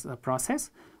for this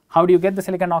process. How do you get the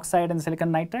silicon oxide and the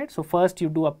silicon nitride? So first you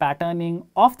do a patterning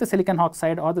of the silicon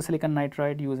oxide or the silicon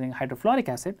nitride using hydrofluoric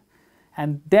acid,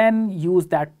 and then use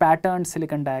that patterned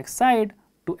silicon dioxide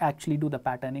to actually do the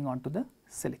patterning onto the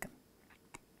silicon.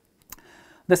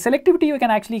 The selectivity you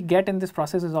can actually get in this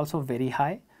process is also very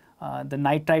high. The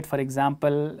nitride, for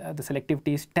example, the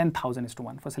selectivity is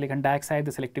 10,000:1. For silicon dioxide,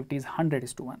 the selectivity is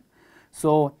 100:1.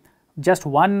 So just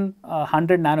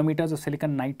 100 nanometers of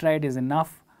silicon nitride is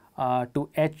enough to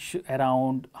etch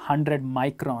around 100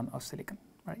 micron of silicon,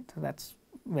 right? So that's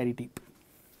very deep.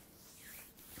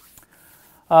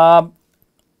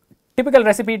 Typical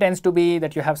recipe tends to be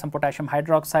that you have some potassium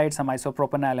hydroxide, some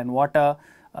isopropanol and water.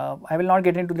 I will not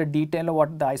get into the detail of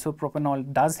what the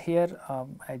isopropanol does here.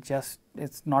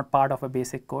 It's not part of a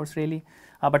basic course really,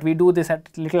 but we do this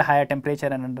at little higher temperature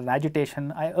and under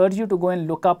agitation. I urge you to go and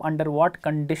look up under what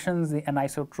conditions the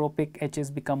anisotropic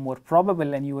etches become more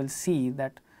probable, and you will see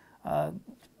that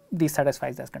these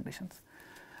satisfies those conditions.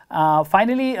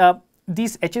 Finally,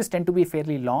 these etches tend to be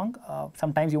fairly long.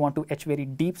 Sometimes you want to etch very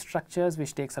deep structures,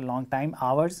 which takes a long time,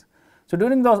 hours. So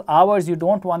during those hours, you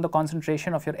don't want the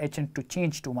concentration of your etchant to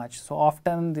change too much. So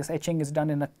often this etching is done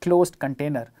in a closed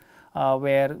container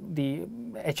where the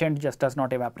etchant just does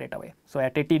not evaporate away. So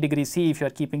at 80 degrees C, if you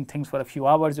are keeping things for a few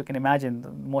hours, you can imagine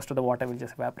most of the water will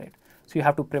just evaporate. So you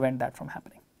have to prevent that from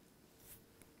happening.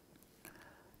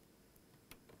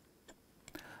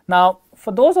 Now,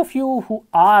 for those of you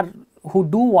who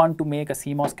do want to make a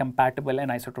CMOS compatible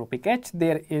anisotropic etch,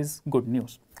 there is good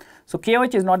news. So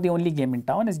KOH is not the only game in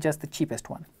town, it's just the cheapest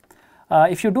one.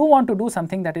 If you do want to do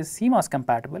something that is CMOS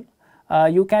compatible,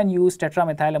 you can use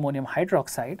tetramethylammonium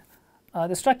hydroxide.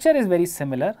 The structure is very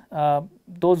similar.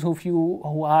 Those of you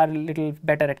who are a little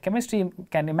better at chemistry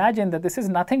can imagine that this is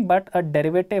nothing but a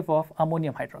derivative of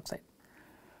ammonium hydroxide.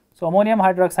 So ammonium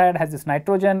hydroxide has this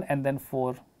nitrogen and then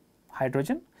 4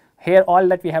 hydrogen. Here all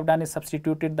that we have done is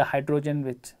substituted the hydrogen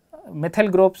with methyl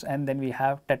groups, and then we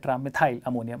have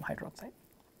tetramethylammonium hydroxide.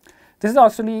 This is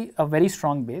actually a very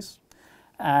strong base,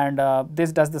 and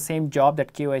this does the same job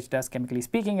that KOH does chemically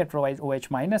speaking. It provides OH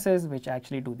minuses which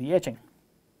actually do the etching.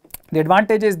 The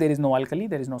advantage is there is no alkali,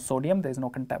 there is no sodium, there is no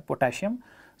potassium,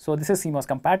 so this is CMOS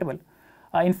compatible.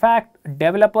 In fact,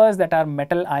 developers that are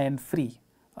metal ion free,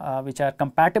 which are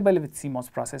compatible with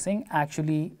CMOS processing,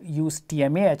 actually use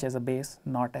TMAH as a base,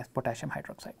 not as potassium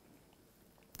hydroxide.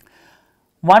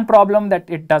 One problem that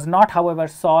it does not, however,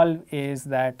 solve is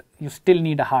that you still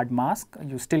need a hard mask.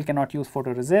 You still cannot use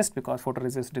photoresist because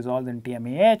photoresist dissolves in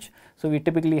TMAH. So we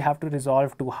typically have to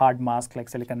resolve to hard mask like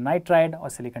silicon nitride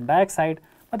or silicon dioxide,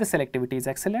 but the selectivity is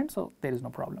excellent, so there is no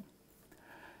problem.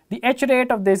 The etch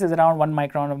rate of this is around 1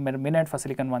 micron per minute for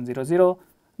silicon 100.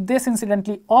 This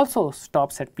incidentally also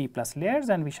stops at P plus layers,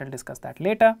 and we shall discuss that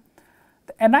later.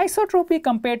 The anisotropy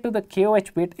compared to the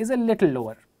KOH bit is a little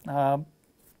lower.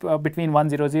 Between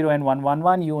 100 and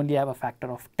 111, you only have a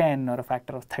factor of 10 or a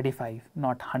factor of 35,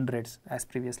 not hundreds as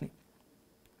previously.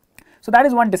 So that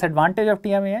is one disadvantage of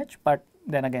TMAH, but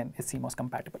then again it's CMOS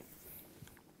compatible.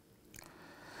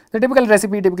 The typical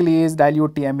recipe typically is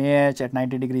dilute TMAH at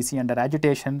 90 degrees C under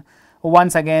agitation.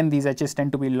 Once again, these etches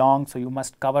tend to be long, so you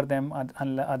must cover them,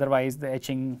 otherwise the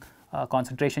etching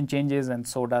concentration changes and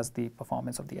so does the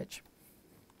performance of the etch.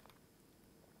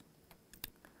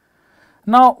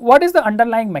 Now, what is the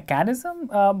underlying mechanism?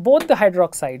 Both the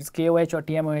hydroxides, KOH or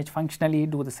TMOH, functionally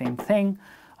do the same thing.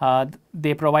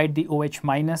 They provide the OH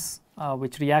minus,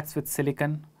 which reacts with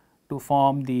silicon to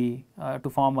form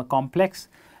a complex,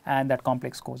 and that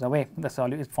complex goes away.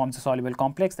 It forms a soluble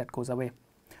complex that goes away.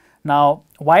 Now,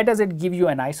 why does it give you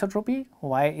anisotropy?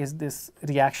 Why is this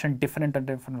reaction different on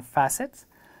different facets?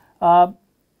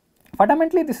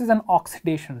 Fundamentally, this is an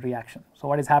oxidation reaction. So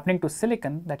what is happening to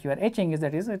silicon that you are etching is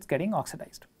that it's getting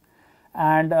oxidized,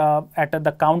 and at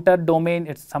the counter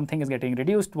domain, something is getting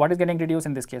reduced. What is getting reduced?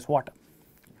 In this case, water.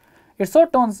 It so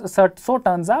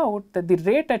turns out that the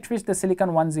rate at which the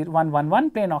silicon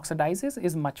 111 plane oxidizes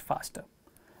is much faster,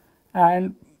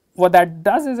 and what that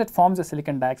does is it forms a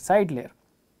silicon dioxide layer,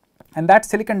 and that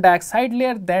silicon dioxide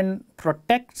layer then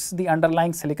protects the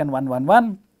underlying silicon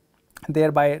 111,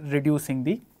 thereby reducing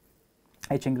the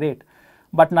etching rate.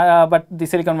 But the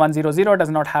silicon 100 does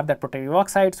not have that protective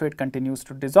oxide, so it continues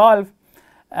to dissolve,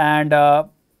 and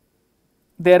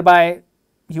thereby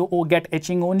you get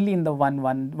etching only in the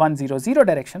 100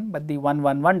 direction, but the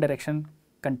 111 direction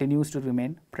continues to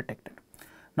remain protected.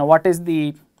 Now, what is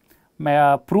the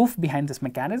proof behind this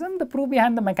mechanism? The proof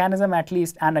behind the mechanism, at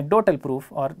least anecdotal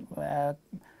proof or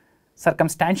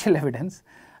circumstantial evidence,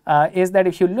 is that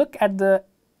if you look at the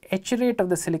etch rate of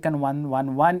the silicon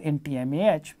 111 in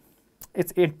TMAH,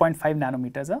 it's 8.5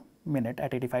 nanometers a minute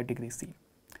at 85 degrees C.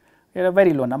 A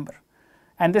very low number.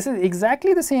 And this is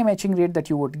exactly the same etching rate that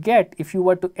you would get if you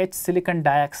were to etch silicon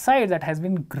dioxide that has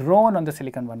been grown on the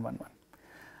silicon 111.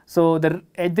 So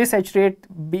this etch rate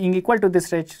being equal to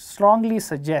this rate strongly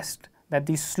suggests that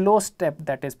the slow step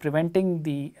that is preventing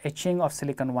the etching of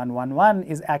silicon 111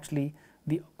 is actually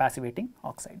the passivating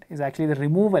oxide, is actually the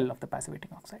removal of the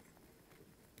passivating oxide.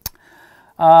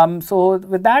 So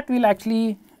with that, we'll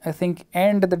actually, I think,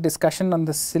 end the discussion on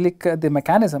the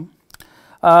mechanism.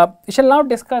 We shall now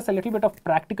discuss a little bit of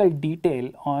practical detail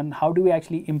on how do we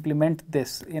actually implement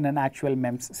this in an actual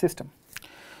MEMS system.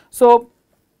 So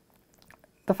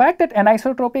the fact that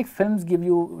anisotropic films give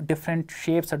you different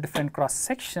shapes or different cross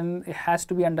section, it has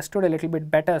to be understood a little bit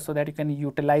better so that you can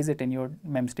utilize it in your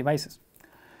MEMS devices.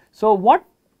 So what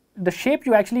the shape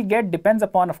you actually get depends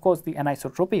upon, of course, the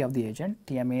anisotropy of the agent,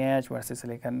 TMAH versus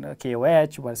silicon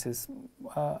KOH versus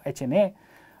HNA,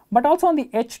 but also on the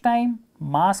etch time,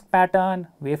 mask pattern,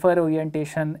 wafer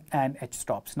orientation, and etch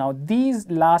stops. Now, these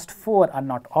last four are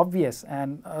not obvious,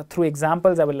 and through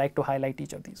examples, I would like to highlight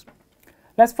each of these.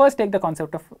 Let's first take the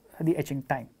concept of the etching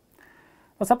time.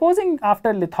 Now, supposing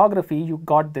after lithography, you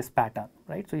got this pattern,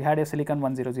 right? So you had a silicon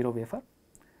 100 wafer.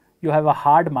 You have a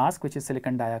hard mask, which is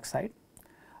silicon dioxide.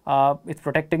 It's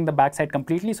protecting the backside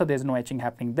completely, so there's no etching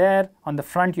happening there. On the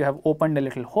front, you have opened a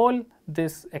little hole.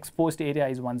 This exposed area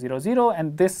is 100,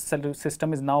 and this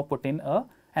system is now put in an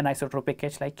anisotropic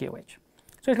etch like KOH.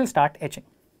 So it will start etching.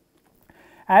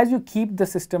 As you keep the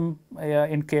system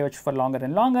in KOH for longer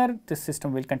and longer, this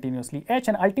system will continuously etch,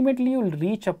 and ultimately you will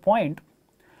reach a point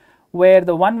where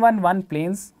the 111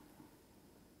 planes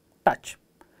touch.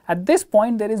 At this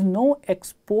point, there is no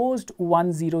exposed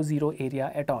 100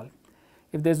 area at all.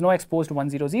 If there is no exposed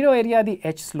 100 area, the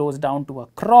etch slows down to a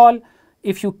crawl.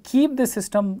 If you keep the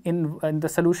system in the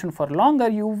solution for longer,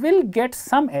 you will get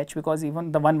some etch, because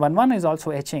even the 111 is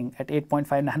also etching at 8.5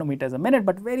 nanometers a minute,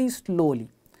 but very slowly.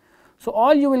 So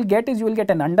all you will get is you will get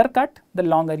an undercut the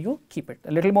longer you keep it,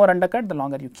 a little more undercut the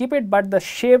longer you keep it, but the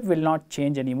shape will not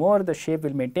change anymore. The shape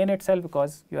will maintain itself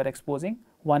because you are exposing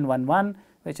 111,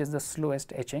 which is the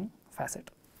slowest etching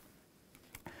facet.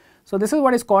 So this is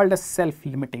what is called a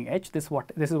self-limiting etch. This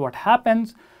is what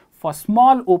happens for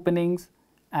small openings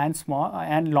and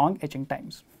long etching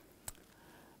times.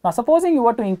 Now supposing you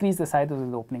were to increase the size of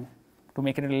the opening to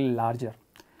make it a little larger,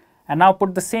 and now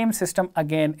put the same system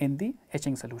again in the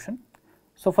etching solution.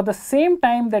 So for the same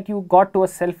time that you got to a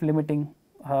self-limiting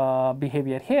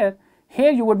behavior here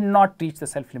you would not reach the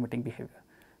self-limiting behavior,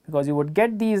 because you would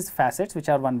get these facets which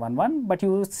are 111, but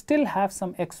you would still have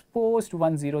some exposed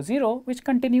 100 which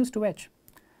continues to etch.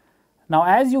 Now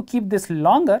as you keep this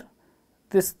longer,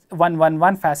 this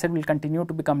 111 facet will continue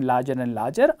to become larger and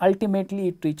larger. Ultimately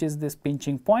it reaches this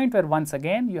pinching point where once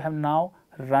again you have now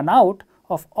run out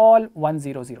of all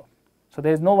 100. So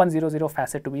there is no 100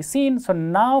 facet to be seen. So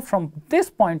now from this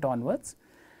point onwards,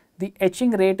 the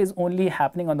etching rate is only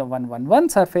happening on the 111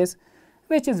 surface,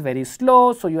 which is very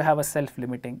slow. So you have a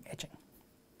self-limiting etching.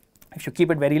 If you keep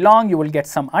it very long, you will get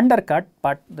some undercut,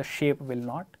 but the shape will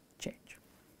not change.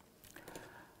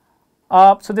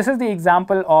 So this is the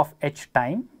example of etch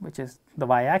time, which is the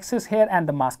y-axis here, and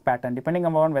the mask pattern. Depending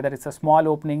on whether it's a small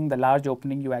opening, the large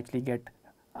opening, you actually get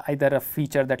either a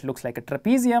feature that looks like a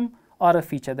trapezium or a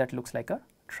feature that looks like a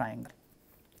triangle.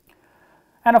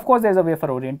 And of course, there is a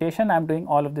wafer orientation. I am doing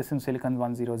all of this in silicon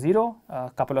 100. A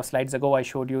couple of slides ago, I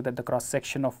showed you that the cross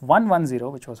section of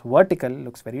 110, which was vertical,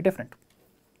 looks very different.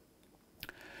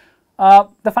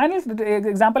 The final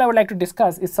example I would like to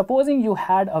discuss is supposing you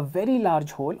had a very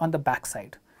large hole on the back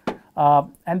side.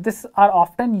 And these are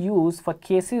often used for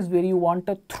cases where you want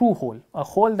a through hole, a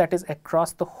hole that is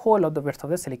across the whole of the width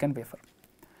of the silicon wafer.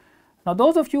 Now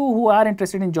those of you who are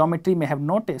interested in geometry may have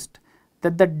noticed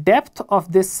that the depth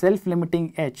of this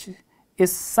self-limiting etch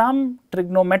is some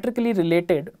trigonometrically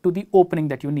related to the opening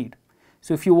that you need.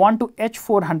 So if you want to etch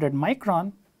 400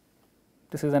 micron,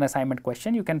 this is an assignment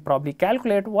question, you can probably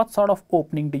calculate what sort of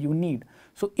opening do you need.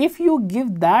 So if you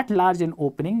give that large an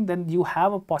opening, then you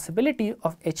have a possibility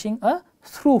of etching a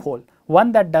through hole,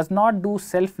 one that does not do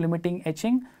self-limiting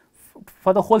etching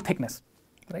for the whole thickness,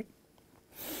 right?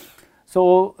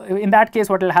 So in that case,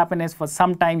 what will happen is for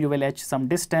some time you will etch some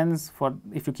distance,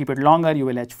 if you keep it longer you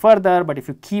will etch further, but if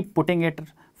you keep putting it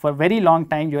for a very long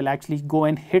time, you will actually go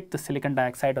and hit the silicon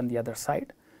dioxide on the other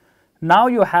side. Now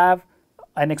you have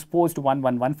an exposed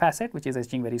 111 facet which is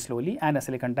etching very slowly, and a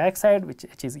silicon dioxide which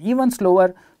etches even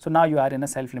slower. So now you are in a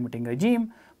self-limiting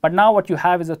regime, but now what you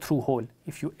have is a through hole.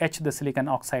 If you etch the silicon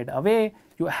oxide away,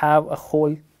 you have a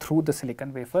hole through the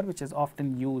silicon wafer, which is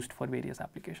often used for various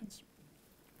applications.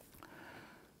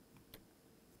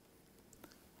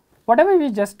 Whatever we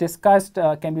just discussed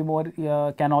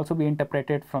can also be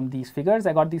interpreted from these figures.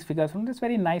 I got these figures from this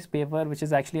very nice paper, which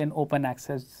is actually an open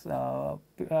access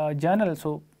journal.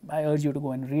 So I urge you to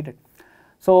go and read it.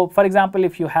 So for example,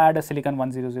 if you had a silicon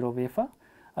 100 wafer,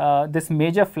 this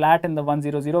major flat in the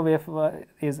 100 wafer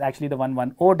is actually the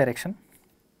 110 direction.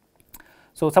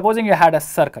 So supposing you had a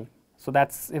circle. So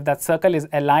if that circle is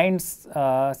aligned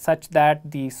such that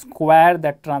the square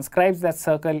that transcribes that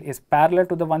circle is parallel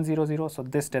to the 100, so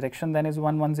this direction then is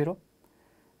 110,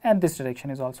 and this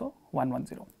direction is also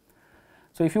 110.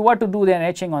 So if you were to do the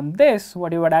etching on this,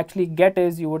 what you would actually get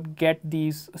is you would get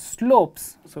these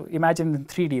slopes. So imagine in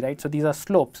 3D, right? So these are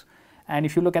slopes, and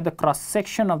if you look at the cross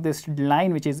section of this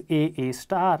line, which is AA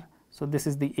star, so this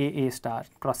is the AA star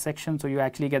cross section. So you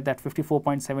actually get that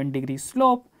 54.7 degree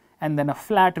slope, and then a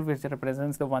flat which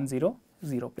represents the 100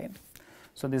 plane.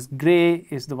 So this gray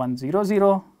is the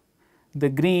 100, the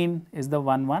green is the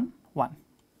 111.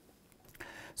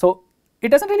 So it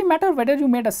doesn't really matter whether you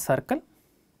made a circle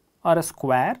or a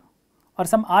square or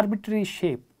some arbitrary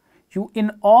shape. You in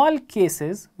all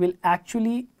cases will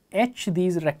actually etch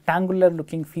these rectangular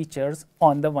looking features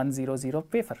on the 100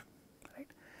 wafer, right?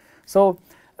 So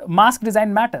mask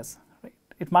design matters.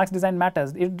 Mask design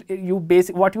matters. If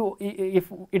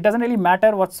it doesn't really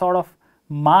matter what sort of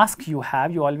mask you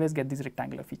have, you always get these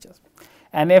rectangular features.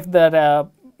 And if the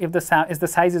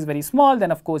size is very small,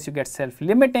 then of course you get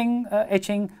self-limiting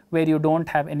etching where you don't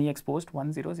have any exposed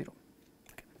 100. Okay.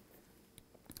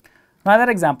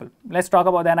 Another example. Let's talk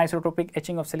about the anisotropic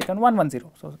etching of silicon 110.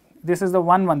 So this is the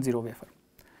 110 wafer.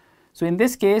 So in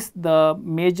this case, the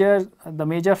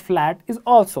major flat is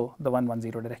also the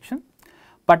 110 direction.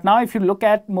 But now if you look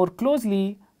at more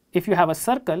closely, if you have a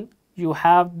circle, you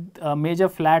have major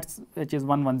flats which is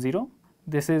 110.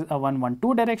 This is a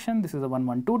 112 direction, this is a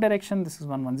 112 direction, this is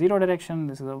 110 direction,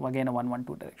 this is again a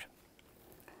 112 direction.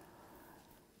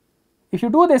 If you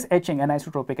do this etching,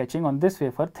 anisotropic etching on this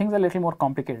wafer, things are a little more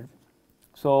complicated.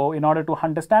 So, in order to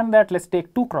understand that, let us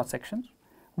take two cross sections.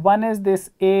 One is this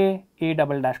A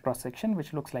double dash cross section,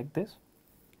 which looks like this.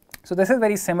 So, this is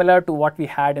very similar to what we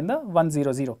had in the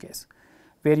 100 case,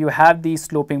 where you have these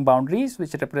sloping boundaries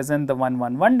which represent the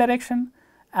 111 direction,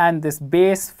 and this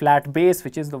base, flat base,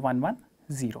 which is the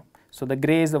 110. So, the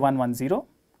gray is the 110,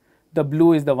 the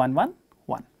blue is the 111.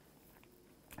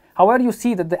 However, you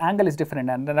see that the angle is different,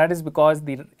 and that is because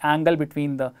the angle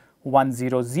between the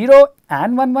 100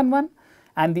 and 111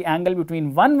 and the angle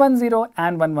between 110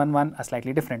 and 111 are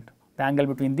slightly different. The angle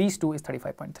between these two is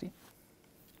 35.3.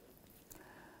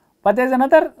 But there is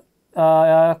another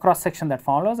cross section that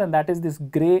follows, and that is this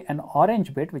gray and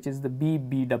orange bit, which is the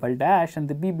BB double dash, and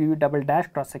the BB double dash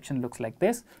cross section looks like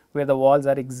this, where the walls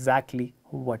are exactly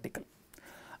vertical.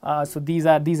 So, these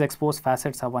exposed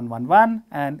facets are 111,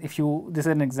 and if you, this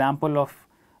is an example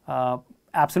of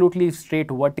absolutely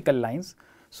straight vertical lines.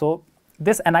 So,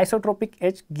 this anisotropic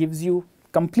etch gives you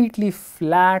completely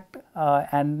flat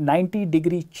and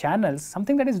 90-degree channels,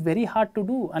 something that is very hard to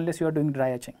do unless you are doing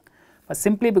dry etching. But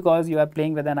simply because you are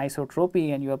playing with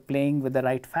anisotropy and you are playing with the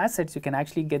right facets, you can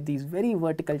actually get these very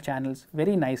vertical channels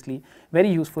very nicely, very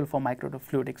useful for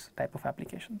microfluidics type of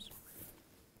applications.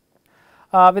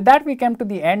 With that, we came to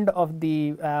the end of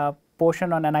the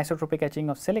portion on anisotropic etching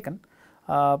of silicon.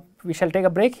 We shall take a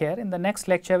break here. In the next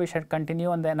lecture, we shall continue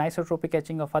on the anisotropic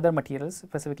etching of other materials,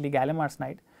 specifically gallium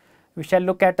arsenide. We shall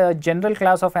look at a general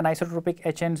class of anisotropic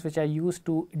etchants which are used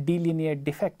to delineate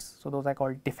defects. So, those are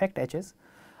called defect etches.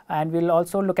 And we will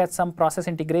also look at some process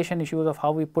integration issues of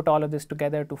how we put all of this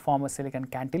together to form a silicon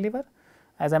cantilever.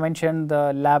 As I mentioned,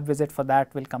 the lab visit for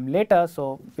that will come later.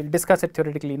 So, we will discuss it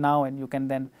theoretically now, and you can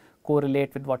then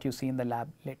correlate with what you see in the lab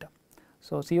later.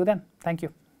 So, see you then. Thank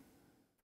you.